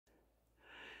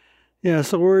Yeah,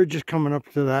 so we're just coming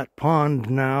up to that pond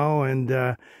now,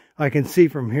 and I can see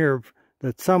from here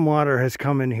that some water has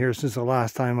come in here since the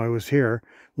last time I was here.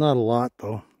 Not a lot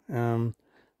though.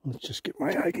 Let's just get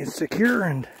my hiking stick here,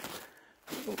 and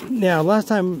yeah, last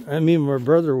time me and my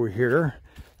brother were here,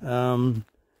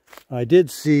 I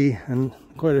did see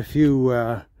quite a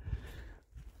few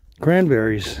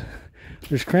cranberries.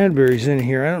 There's cranberries in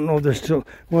here. I don't know if there's still,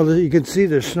 well, you can see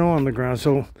there's snow on the ground,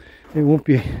 so it won't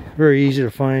be very easy to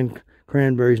find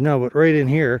cranberries now, but right in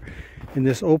here, in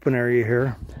this open area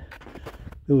here,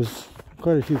 there was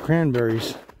quite a few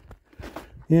cranberries.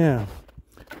 Yeah.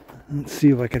 Let's see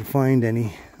if I can find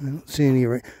any. I don't see any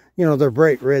right. You know, they're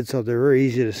bright red, so they're very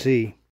easy to see.